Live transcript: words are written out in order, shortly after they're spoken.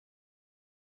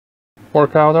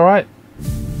work out alright.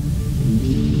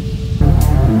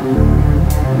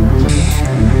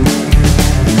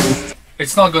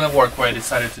 It's not gonna work what I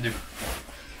decided to do.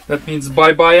 That means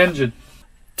bye-bye engine.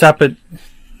 Tap it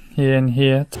here and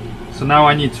here. So now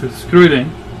I need to screw it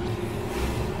in.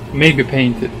 Maybe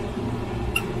paint it.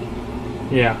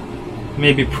 Yeah.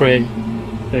 Maybe pray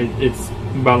that it's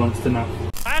balanced enough.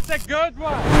 That's a good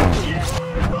one! Yeah,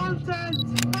 content!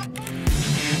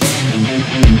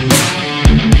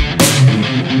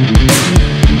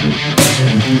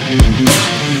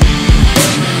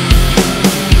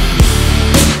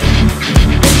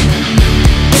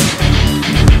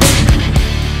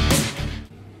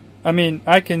 I mean,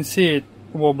 I can see it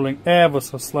wobbling ever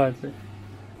so slightly.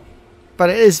 But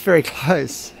it is very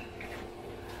close.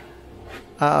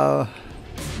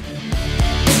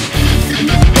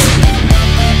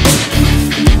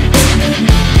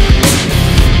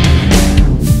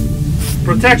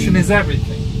 Protection is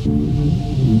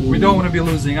everything. We don't want to be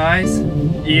losing eyes,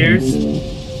 ears.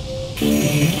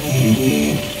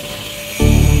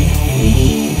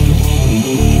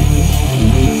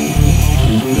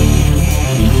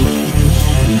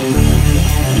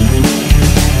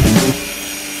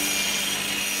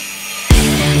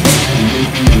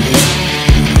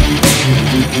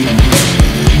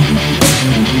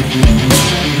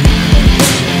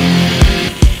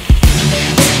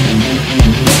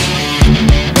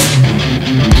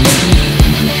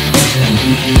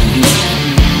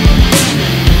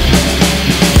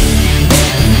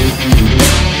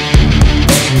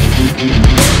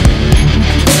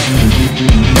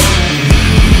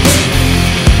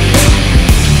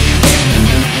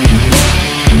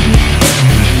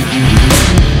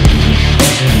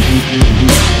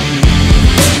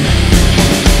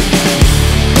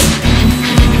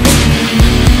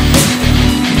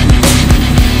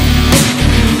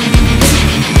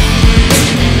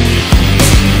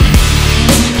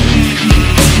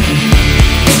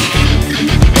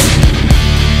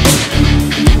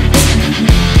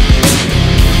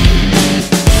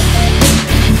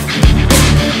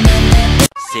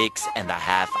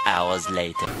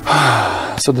 Later.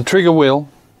 So the trigger wheel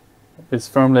is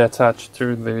firmly attached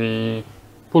to the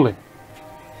pulley.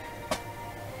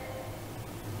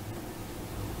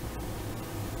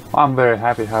 I'm very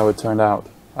happy how it turned out.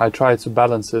 I tried to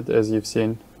balance it, as you've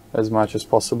seen, as much as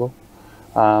possible.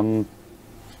 In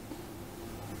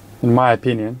my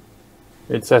opinion,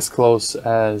 it's as close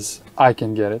as I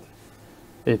can get it.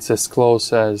 It's as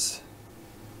close as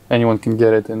anyone can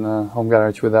get it in a home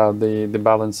garage without the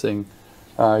balancing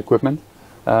equipment.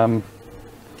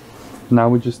 Now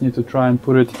we just need to try and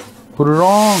put it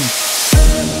on.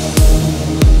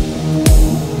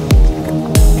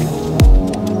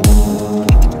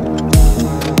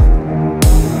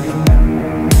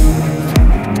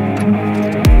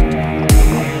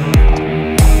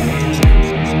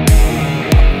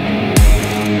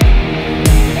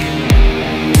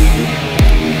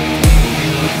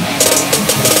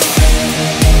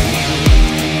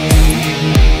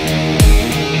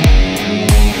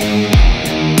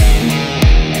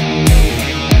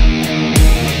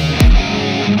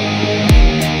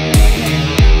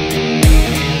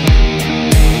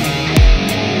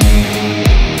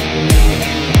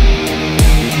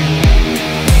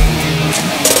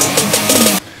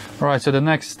 Alright, so the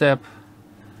next step,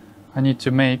 I need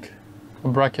to make a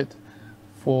bracket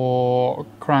for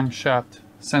crankshaft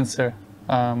sensor,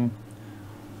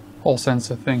 hall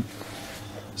sensor thing.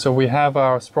 So we have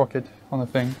our sprocket on the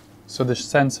thing, so the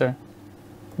sensor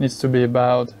needs to be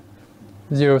about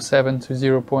 0.7 to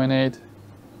 0.8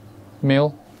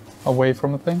 mil away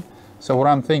from the thing. So what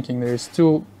I'm thinking, there is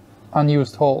two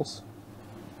unused holes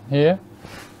here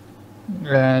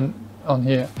and on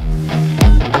here.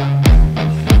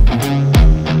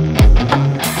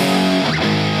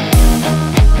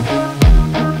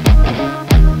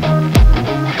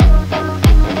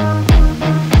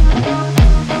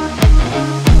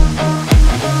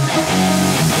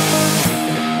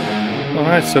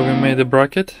 Alright, so we made a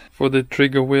bracket for the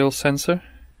trigger wheel sensor.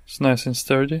 It's nice and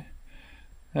sturdy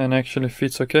and actually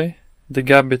fits okay. The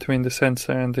gap between the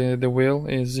sensor and the wheel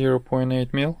is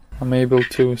 0.8 mil. I'm able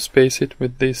to space it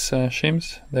with these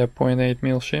shims. They're 0.8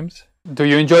 mil shims. Do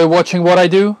you enjoy watching what I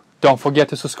do? Don't forget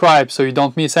to subscribe so you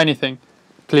don't miss anything.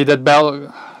 Click that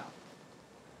bell.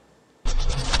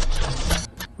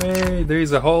 Hey, there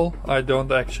is a hole I don't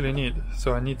actually need,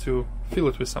 so I need to fill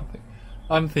it with something.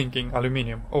 I'm thinking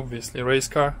aluminium, obviously, race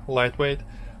car, lightweight.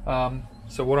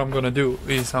 So what I'm gonna do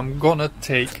is I'm gonna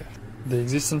take the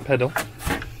existing pedal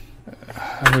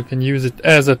and we can use it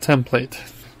as a template.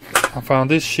 I found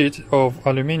this sheet of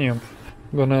aluminium.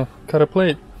 I'm gonna cut a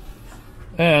plate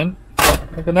and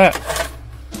Look at that.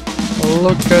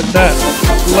 Look at that.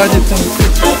 Bloody thing.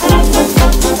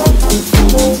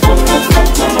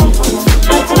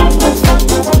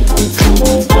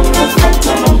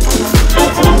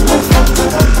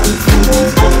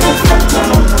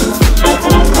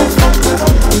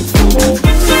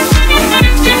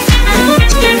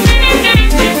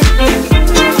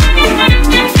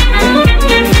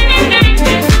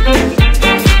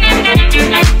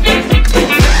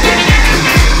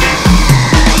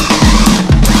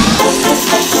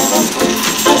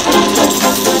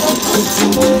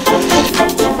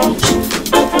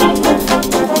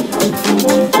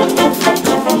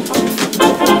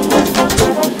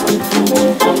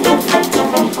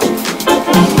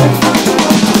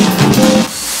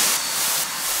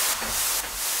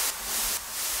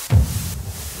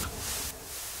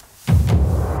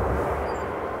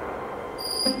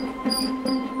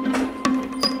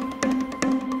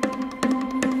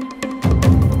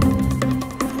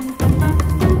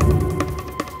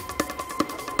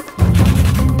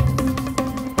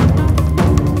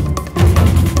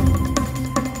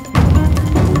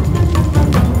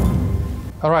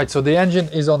 Alright, so the engine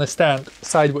is on a stand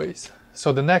sideways.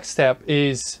 So the next step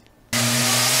is